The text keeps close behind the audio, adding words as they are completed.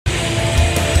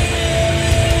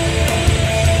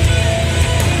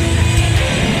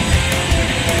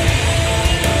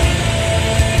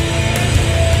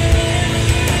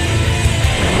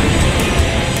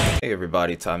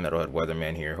everybody, Time Metalhead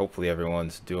Weatherman here. Hopefully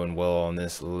everyone's doing well on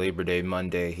this Labor Day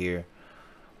Monday here.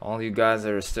 All you guys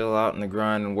that are still out in the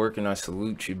grind and working, I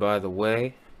salute you, by the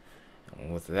way.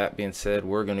 And with that being said,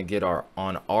 we're going to get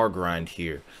on our grind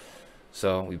here.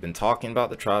 So we've been talking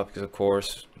about the tropics, of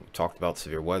course. We talked about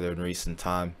severe weather in recent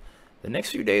time. The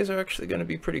next few days are actually going to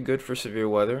be pretty good for severe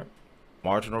weather.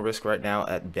 Marginal risk right now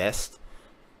at best.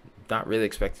 Not really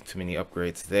expecting too many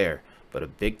upgrades there. But a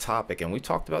big topic, and we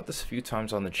talked about this a few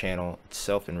times on the channel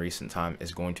itself in recent time,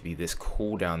 is going to be this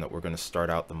cool down that we're going to start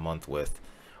out the month with.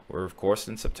 We're of course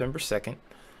in September 2nd,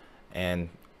 and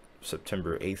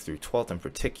September 8th through 12th in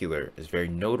particular is very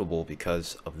notable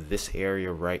because of this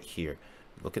area right here.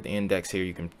 Look at the index here,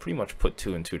 you can pretty much put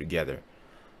 2 and 2 together.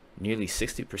 Nearly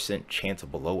 60% chance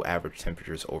of below average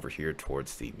temperatures over here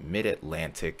towards the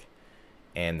mid-Atlantic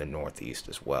and the Northeast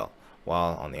as well.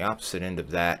 While on the opposite end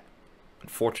of that,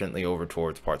 unfortunately, over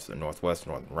towards parts of the Northwest,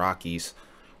 Northern Rockies,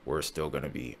 we're still going to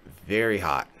be very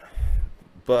hot.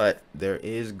 But there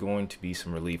is going to be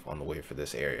some relief on the way for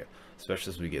this area, especially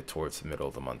as we get towards the middle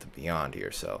of the month and beyond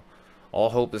here. So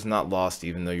all hope is not lost,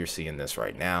 even though you're seeing this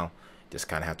right now. Just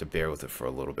kind of have to bear with it for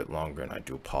a little bit longer, and I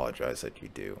do apologize that you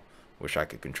do. Wish I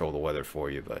could control the weather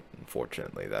for you, but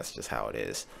unfortunately, that's just how it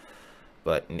is.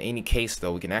 But in any case,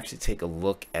 though, we can actually take a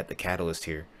look at the catalyst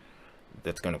here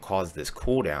that's going to cause this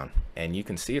cool down, and you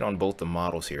can see it on both the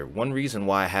models here. One reason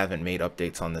why I haven't made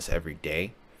updates on this every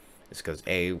day is because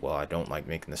A, well, I don't like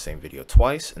making the same video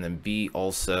twice, and then B,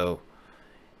 also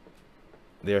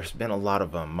there's been a lot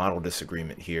of model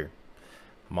disagreement here.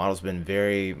 The model's been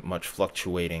very much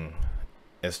fluctuating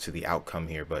as to the outcome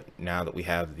here, but now that we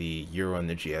have the euro and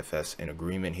the GFS in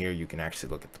agreement here, you can actually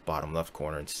look at the bottom left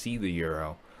corner and see the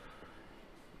euro.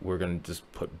 We're going to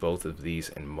just put both of these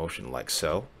in motion like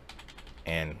so.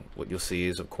 And what you'll see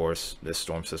is, of course, this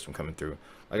storm system coming through.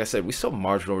 Like I said, we still have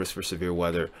marginal risk for severe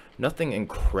weather. Nothing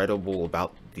incredible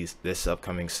about this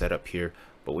upcoming setup here.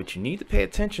 But what you need to pay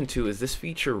attention to is this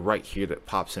feature right here that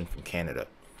pops in from Canada.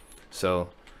 So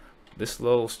this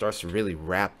low starts to really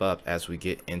wrap up as we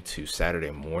get into Saturday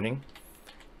morning.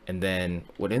 And then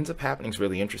what ends up happening is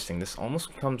really interesting. This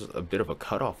almost becomes a bit of a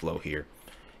cutoff low here.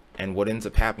 And what ends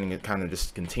up happening, it kind of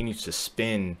just continues to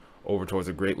spin over towards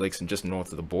the Great Lakes and just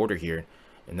north of the border here,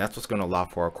 and that's what's going to allow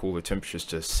for our cooler temperatures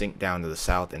to sink down to the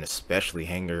south, and especially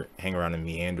hang around and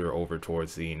meander over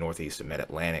towards the northeast and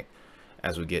mid-Atlantic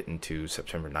as we get into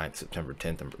September 9th, September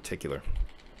 10th in particular.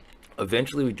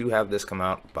 Eventually we do have this come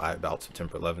out by about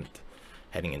September 11th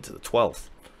heading into the 12th,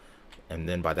 and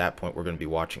then by that point we're going to be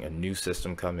watching a new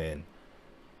system come in.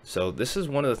 So this is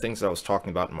one of the things that I was talking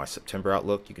about in my September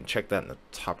outlook. You can check that in the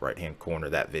top right hand corner,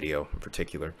 that video in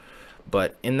particular.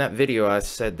 But in that video, I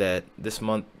said that this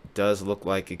month does look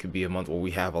like it could be a month where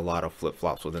we have a lot of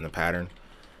flip-flops within the pattern.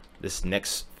 This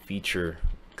next feature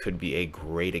could be a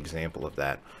great example of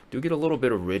that. Do get a little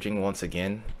bit of ridging once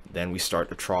again, then we start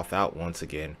to trough out once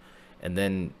again. And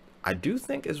then I do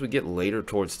think as we get later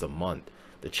towards the month,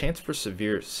 the chance for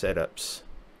severe setups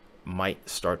might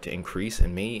start to increase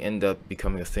and may end up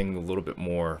becoming a thing a little bit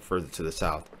more further to the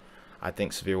south. I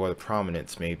think severe weather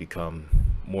prominence may become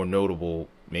more notable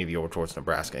maybe over towards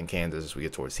Nebraska and Kansas as we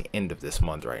get towards the end of this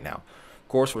month right now. Of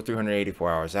course, we're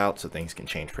 384 hours out, so things can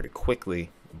change pretty quickly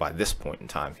by this point in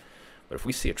time. But if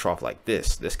we see a trough like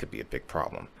this could be a big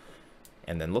problem.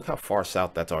 And then look how far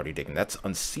south that's already digging. That's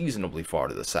unseasonably far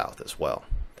to the south as well.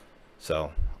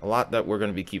 So a lot that we're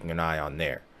going to be keeping an eye on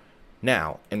there.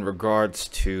 Now, in regards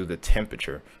to the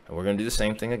temperature, and we're going to do the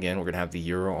same thing again. We're going to have the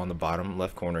euro on the bottom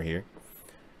left corner here.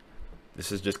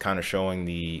 This is just kind of showing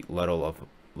the level of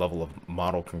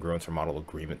model congruence or model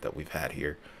agreement that we've had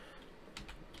here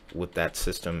with that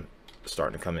system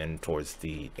starting to come in towards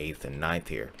the 8th and 9th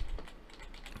here.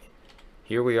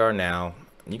 Here we are now.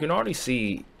 You can already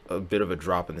see a bit of a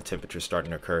drop in the temperature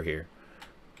starting to occur here.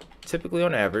 Typically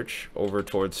on average, over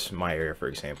towards my area, for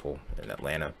example, in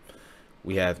Atlanta,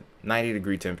 we have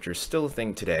 90-degree temperatures, still a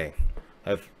thing today.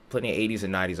 I have plenty of 80s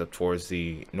and 90s up towards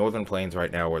the northern plains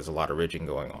right now where there's a lot of ridging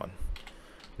going on.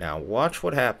 Now watch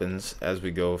what happens as we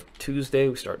go Tuesday.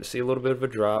 We start to see a little bit of a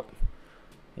drop.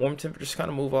 Warm temperatures kind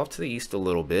of move off to the east a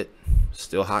little bit.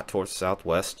 Still hot towards the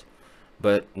southwest.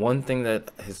 But one thing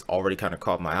that has already kind of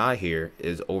caught my eye here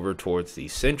is over towards the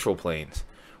central plains,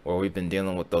 where we've been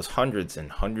dealing with those hundreds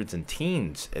and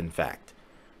teens. In fact,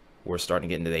 we're starting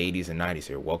to get into the 80s and 90s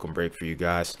here. Welcome break for you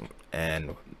guys,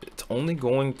 and it's only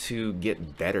going to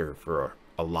get better for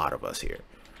a lot of us here.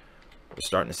 We're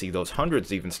starting to see those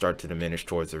hundreds even start to diminish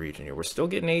towards the region here. We're still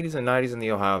getting 80s and 90s in the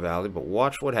Ohio Valley, but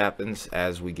watch what happens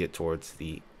as we get towards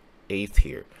the 8th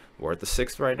here. We're at the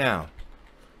 6th right now.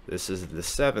 This is the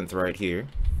 7th right here.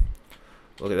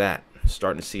 Look at that.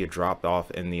 starting to see a drop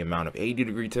off in the amount of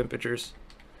 80-degree temperatures.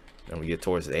 Then we get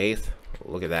towards the 8th.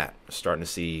 Look at that. We're starting to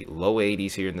see low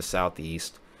 80s here in the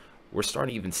southeast. We're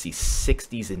starting to even see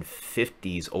 60s and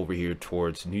 50s over here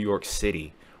towards New York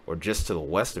City, or just to the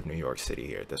west of New York City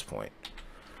here at this point.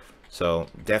 So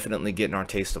definitely getting our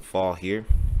taste of fall here.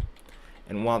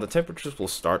 And while the temperatures will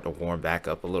start to warm back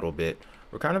up a little bit,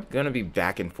 we're kind of going to be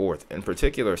back and forth, in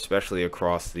particular, especially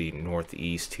across the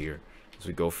northeast here as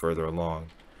we go further along.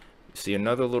 You see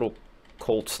another little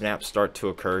cold snap start to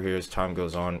occur here as time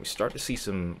goes on. We start to see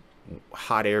some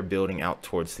hot air building out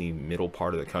towards the middle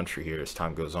part of the country here as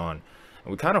time goes on.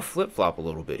 And we kind of flip-flop a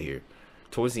little bit here.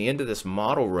 Towards the end of this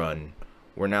model run,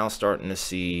 we're now starting to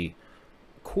see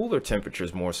cooler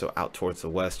temperatures more so out towards the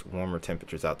west, warmer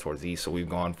temperatures out towards the east. So we've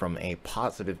gone from a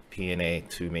positive PNA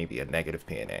to maybe a negative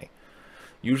PNA.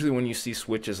 Usually when you see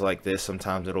switches like this,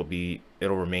 sometimes it'll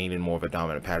remain in more of a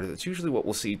dominant pattern. That's usually what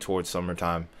we'll see towards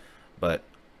summertime, but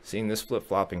seeing this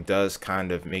flip-flopping does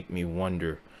kind of make me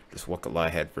wonder just what could lie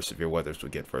ahead for severe weather as we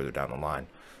get further down the line,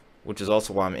 which is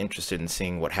also why I'm interested in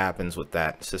seeing what happens with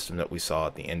that system that we saw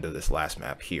at the end of this last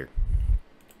map here.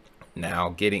 Now,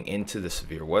 getting into the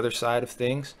severe weather side of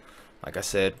things, like I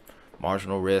said,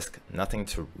 marginal risk, nothing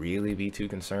to really be too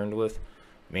concerned with.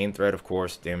 Main threat, of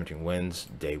course, damaging winds.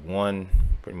 Day 1,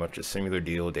 pretty much a similar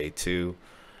deal. Day 2,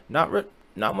 not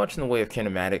much in the way of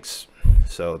kinematics,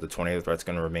 so the tornado threat's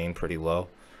going to remain pretty low.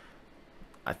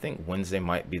 I think Wednesday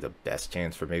might be the best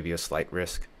chance for maybe a slight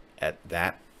risk at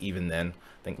that. Even then,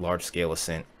 I think large scale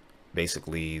ascent,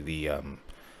 basically the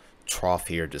trough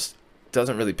here just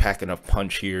doesn't really pack enough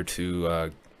punch here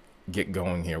to get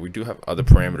going here. We do have other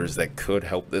parameters that could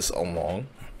help this along,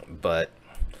 but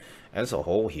as a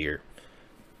whole here,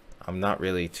 I'm not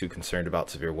really too concerned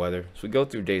about severe weather. So we go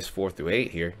through days 4 through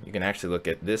 8 here. You can actually look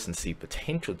at this and see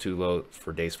potential too low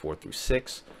for days 4 through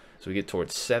 6. So we get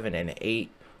towards 7 and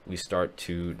 8. We start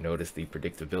to notice the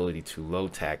predictability to low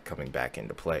tag coming back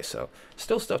into play. So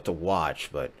still stuff to watch,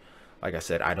 but like I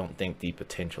said, I don't think the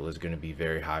potential is going to be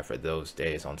very high for those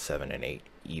days on 7 and 8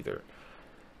 either.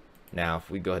 Now, if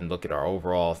we go ahead and look at our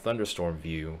overall thunderstorm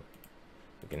view,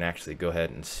 we can actually go ahead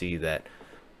and see that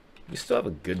we still have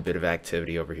a good bit of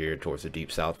activity over here towards the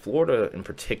deep south. Florida in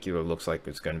particular looks like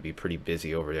it's going to be pretty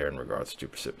busy over there in regards to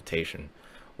precipitation.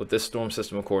 With this storm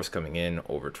system, of course, coming in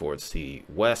over towards the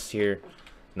west here,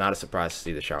 not a surprise to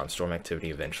see the shower and storm activity.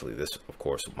 Eventually, this, of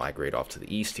course, will migrate off to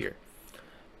the east here.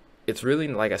 It's really,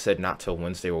 like I said, not till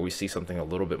Wednesday where we see something a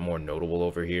little bit more notable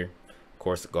over here. Of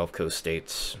course, the Gulf Coast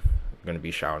states are going to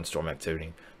be shower and storm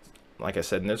activity. Like I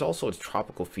said, and there's also a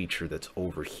tropical feature that's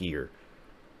over here.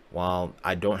 While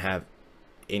I don't have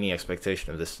any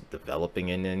expectation of this developing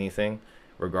into anything,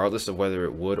 regardless of whether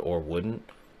it would or wouldn't,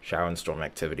 shower and storm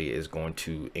activity is going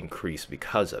to increase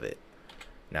because of it.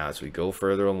 Now, as we go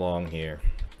further along here,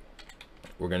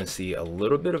 we're going to see a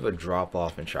little bit of a drop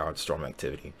off in shower and storm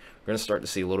activity. We're going to start to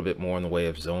see a little bit more in the way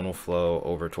of zonal flow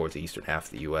over towards the eastern half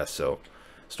of the US. So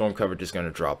storm coverage is going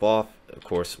to drop off. Of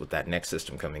course, with that next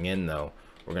system coming in, though,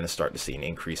 we're going to start to see an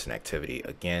increase in activity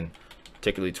again,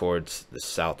 particularly towards the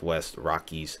southwest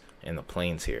Rockies and the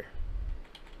plains here.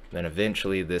 Then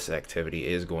eventually this activity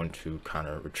is going to kind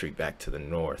of retreat back to the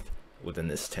north within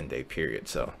this 10-day period.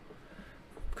 So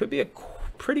could be a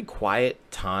pretty quiet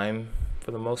time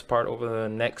for the most part over the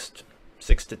next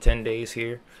 6 to 10 days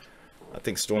here. I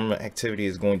think storm activity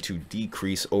is going to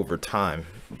decrease over time,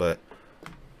 but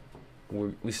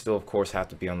we still, of course, have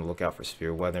to be on the lookout for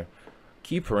severe weather.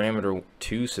 Key parameter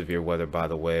to severe weather, by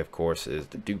the way, of course, is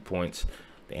the dew points,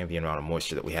 the ambient amount of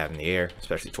moisture that we have in the air,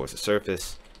 especially towards the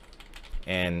surface.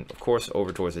 And of course,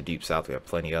 over towards the deep south, we have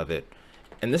plenty of it.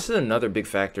 And this is another big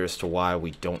factor as to why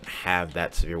we don't have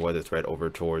that severe weather threat over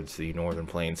towards the northern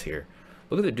plains here.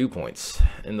 Look at the dew points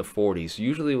in the 40s.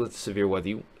 Usually with severe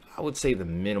weather, I would say the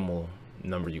minimal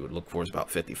number you would look for is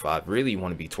about 55. Really, you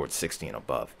want to be towards 60 and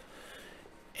above.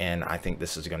 And I think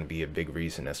this is going to be a big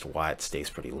reason as to why it stays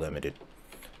pretty limited.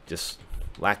 Just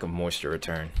lack of moisture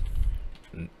return.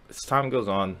 And as time goes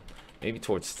on, maybe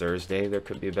towards Thursday, there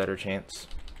could be a better chance.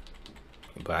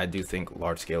 But I do think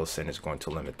large-scale ascent is going to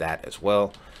limit that as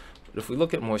well. But if we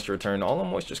look at moisture return, all the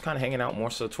moisture is kind of hanging out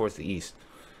more so towards the east.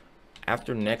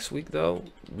 After next week, though,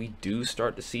 we do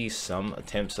start to see some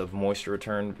attempts of moisture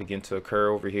return begin to occur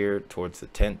over here towards the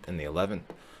 10th and the 11th.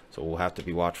 So we'll have to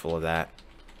be watchful of that.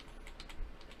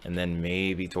 And then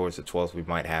maybe towards the 12th, we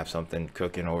might have something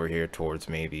cooking over here towards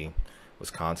maybe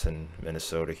Wisconsin,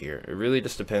 Minnesota here. It really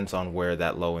just depends on where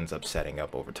that low ends up setting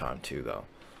up over time too, though.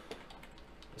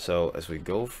 So as we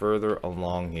go further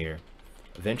along here,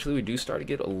 Eventually we do start to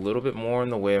get a little bit more in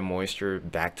the way of moisture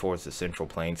back towards the central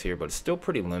plains here, but it's still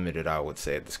pretty limited, I would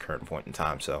say, at this current point in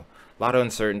time. So a lot of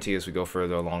uncertainty as we go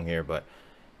further along here, but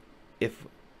if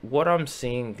what I'm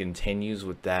seeing continues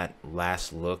with that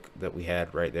last look that we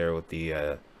had right there with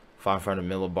the 500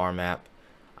 millibar map,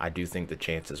 I do think the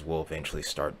chances will eventually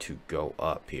start to go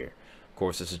up here. Of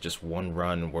course, this is just one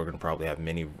run. We're going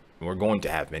to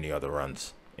have many other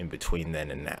runs in between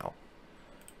then and now.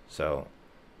 So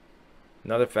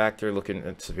another factor looking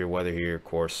at severe weather here, of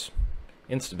course,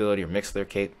 instability or mixed layer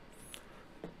cape.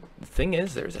 The thing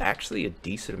is, there's actually a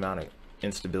decent amount of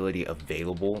instability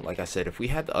available. Like I said, if we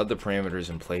had the other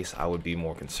parameters in place, I would be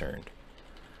more concerned.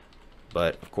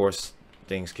 But of course,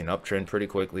 things can uptrend pretty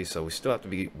quickly, so we still have to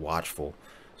be watchful.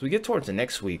 As we get towards the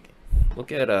next week,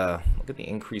 look at the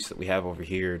increase that we have over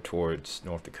here towards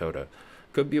North Dakota.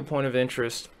 Could be a point of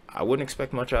interest. I wouldn't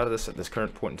expect much out of this at this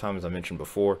current point in time, as I mentioned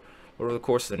before. But over the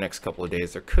course of the next couple of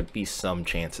days, there could be some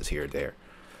chances here or there.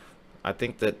 I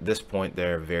think that at this point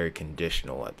they're very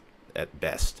conditional at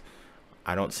best.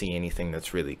 I don't see anything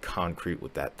that's really concrete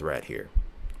with that threat here.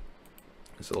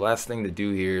 So the last thing to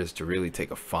do here is to really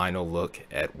take a final look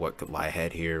at what could lie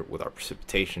ahead here with our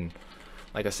precipitation.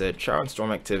 Like I said, shower and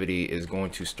storm activity is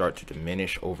going to start to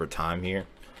diminish over time here.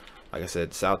 Like I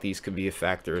said, southeast could be a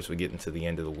factor as we get into the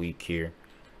end of the week here.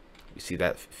 We see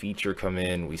that feature come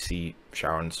in. We see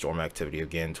shower and storm activity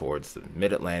again towards the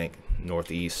mid-Atlantic,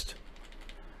 northeast.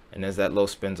 And as that low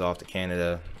spins off to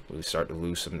Canada, we start to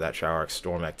lose some of that shower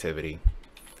storm activity.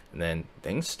 And then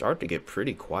things start to get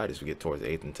pretty quiet as we get towards the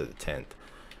 8th into the 10th.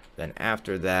 Then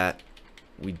after that,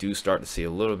 we do start to see a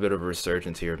little bit of a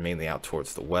resurgence here, mainly out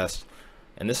towards the west.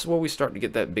 And this is where we start to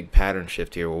get that big pattern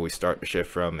shift here, where we start to shift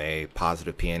from a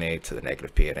positive PNA to the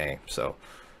negative PNA. So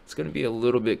it's going to be a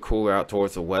little bit cooler out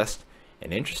towards the west.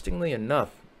 And interestingly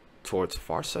enough, towards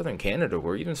far southern Canada,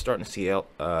 we're even starting to see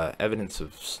evidence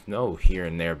of snow here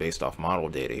and there based off model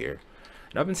data here.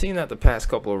 And I've been seeing that the past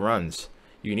couple of runs.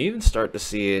 You can even start to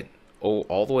see it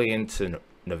all the way into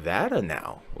Nevada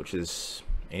now, which is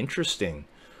interesting.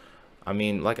 I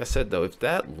mean, like I said though, if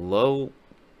that low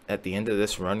at the end of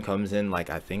this run comes in like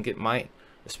I think it might,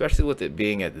 especially with it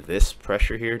being at this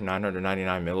pressure here,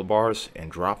 999 millibars,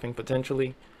 and dropping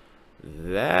potentially,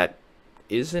 that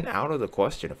isn't out of the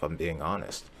question if I'm being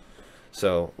honest.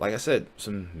 So like I said,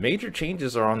 some major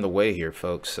changes are on the way here,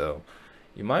 folks, so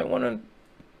you might want to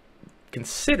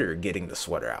consider getting the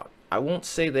sweater out. I won't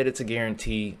say that it's a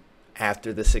guarantee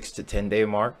after the 6 to 10 day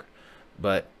mark,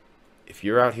 but if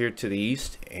you're out here to the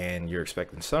east and you're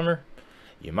expecting summer,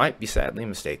 you might be sadly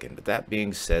mistaken. But that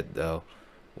being said though,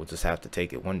 we'll just have to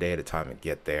take it one day at a time and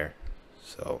get there.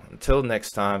 So until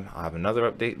next time, I'll have another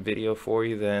update video for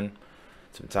you then.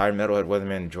 It's been Tired Metalhead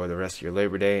Weatherman. Enjoy the rest of your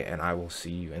Labor Day, and I will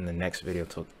see you in the next video.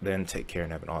 Till then, take care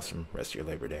and have an awesome rest of your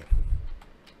Labor Day.